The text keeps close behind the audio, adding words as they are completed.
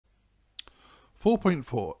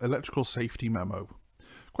4.4 Electrical Safety Memo.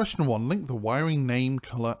 Question 1. Link the wiring name,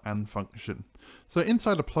 colour and function. So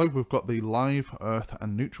inside a plug we've got the live, earth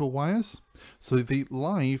and neutral wires. So the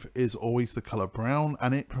live is always the colour brown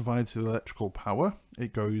and it provides the electrical power.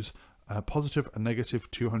 It goes positive and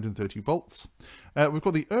negative 230 volts. We've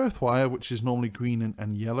got the earth wire, which is normally green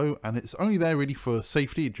and yellow, and it's only there really for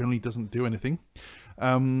safety. It generally doesn't do anything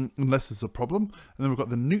unless there's a problem. And then we've got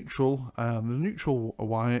the neutral. The neutral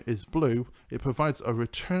wire is blue. It provides a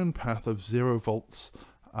return path of 0 volts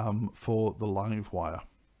for the live wire.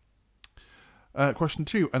 Question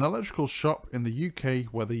 2. An electrical shop in the UK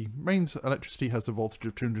where the mains electricity has a voltage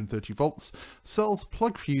of 230 volts sells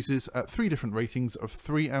plug fuses at 3 different ratings of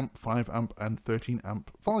 3 amp, 5 amp and 13 amp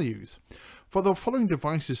values. For the following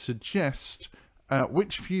devices, suggest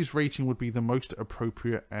which fuse rating would be the most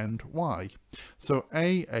appropriate and why. So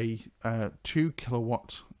a 2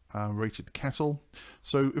 kilowatt rated kettle.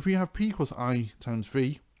 So if we have P equals I times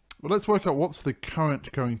V, well, let's work out what's the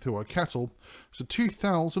current going through our kettle. So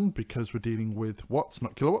 2000, because we're dealing with watts,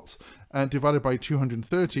 not kilowatts, divided by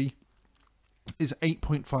 230 is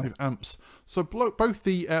 8.5 amps. So both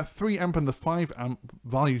the 3 amp and the 5 amp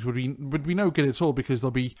values would be no good at all, because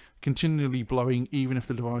they'll be continually blowing even if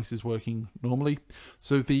the device is working normally.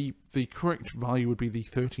 So the correct value would be the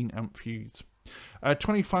 13 amp fuse.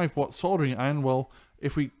 25 watt soldering iron, well,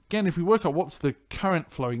 if we work out what's the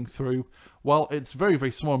current flowing through, well, it's very,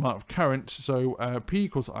 very small amount of current. So P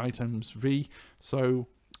equals I times V. So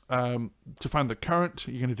to find the current,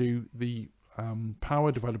 you're going to do the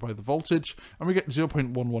power divided by the voltage, and we get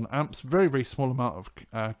 0.11 amps, very, very small amount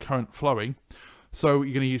of current flowing. So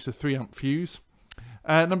you're going to use the 3 amp fuse.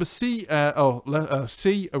 Number C,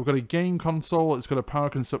 C, we've got a game console. It's got a power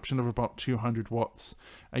consumption of about 200 watts.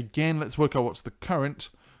 Again, let's work out what's the current.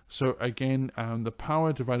 So again, the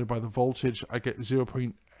power divided by the voltage, I get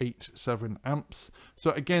 0.87 amps.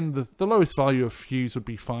 So again, the lowest value of fuse would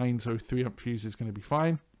be fine. So 3 amp fuse is going to be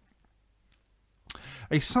fine.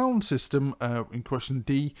 A sound system in question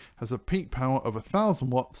D has a peak power of 1000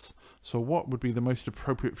 watts. So what would be the most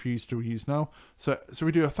appropriate fuse to use now? So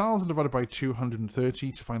we do 1000 divided by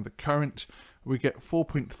 230 to find the current. We get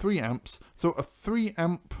 4.3 amps. So a 3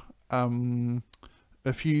 amp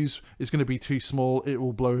a fuse is going to be too small. It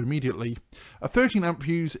will blow immediately. A 13 amp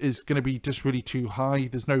fuse is going to be just really too high.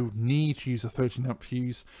 There's no need to use a 13 amp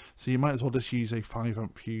fuse. So you might as well just use a 5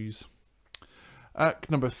 amp fuse.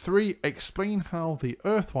 Number 3, explain how the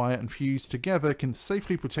earth wire and fuse together can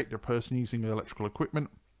safely protect a person using electrical equipment.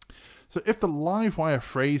 So if the live wire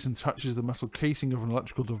frays and touches the metal casing of an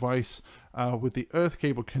electrical device with the earth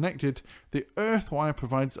cable connected, the earth wire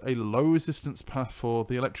provides a low resistance path for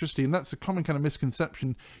the electricity. And that's a common kind of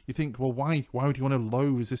misconception. You think, well, why would you want a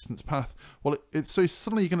low resistance path? Well, it's so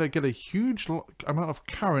suddenly you're going to get a huge amount of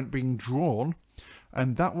current being drawn,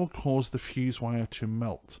 and that will cause the fuse wire to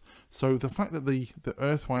melt. So the fact that the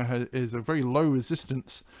earth wire is a very low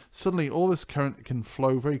resistance, suddenly all this current can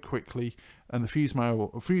flow very quickly, and the fuse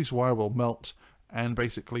wire will melt and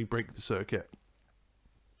basically break the circuit.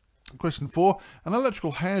 Question 4, an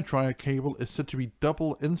electrical hairdryer cable is said to be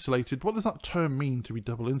double insulated. What does that term mean, to be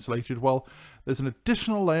double insulated? Well, there's an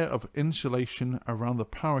additional layer of insulation around the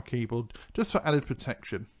power cable just for added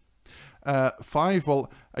protection. 5,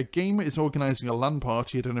 well, a gamer is organising a LAN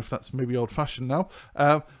party. I don't know if that's maybe old-fashioned now,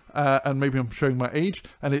 and maybe I'm showing my age,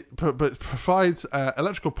 and it provides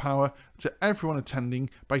electrical power to everyone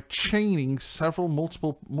attending by chaining several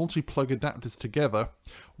multi-plug adapters together.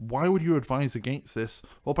 Why would you advise against this?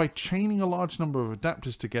 Well, by chaining a large number of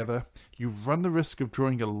adapters together, you run the risk of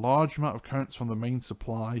drawing a large amount of currents from the main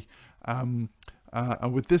supply, and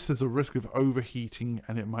with this there's a risk of overheating,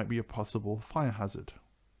 and it might be a possible fire hazard.